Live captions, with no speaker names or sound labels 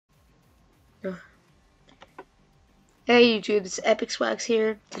Hey YouTube, it's Epic Swags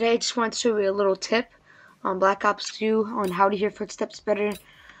here. Today I just wanted to show you a little tip on Black Ops 2 on how to hear footsteps better.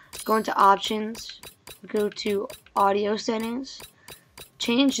 Go into options, go to audio settings,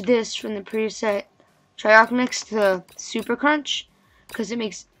 change this from the preset Trioc Mix to Super Crunch because it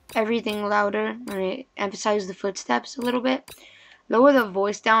makes everything louder and it emphasizes the footsteps a little bit. Lower the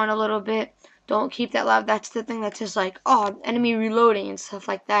voice down a little bit. Don't keep that loud. That's the thing that's just like, oh, enemy reloading and stuff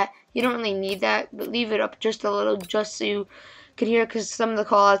like that. You don't really need that, but leave it up just a little just so you can hear, because some of the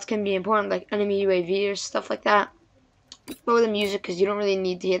callouts can be important, like enemy UAV or stuff like that. Lower the music because you don't really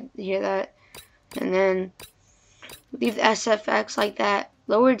need to hear that. And then leave the SFX like that.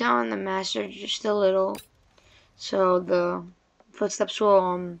 Lower down the master just a little so the footsteps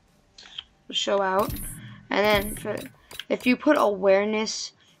will show out. And then if you put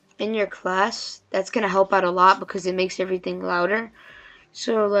awareness in your class, that's going to help out a lot because it makes everything louder.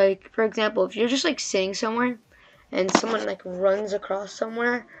 So like, for example, if you're just like sitting somewhere and someone like runs across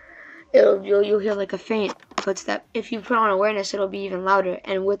somewhere, you'll hear like a faint footstep. If you put on awareness, it'll be even louder,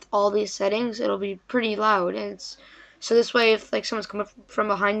 and with all these settings it'll be pretty loud. And so this way, if like someone's coming from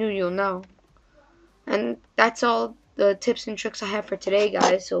behind you, you'll know. And that's all the tips and tricks I have for today,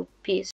 guys. So peace.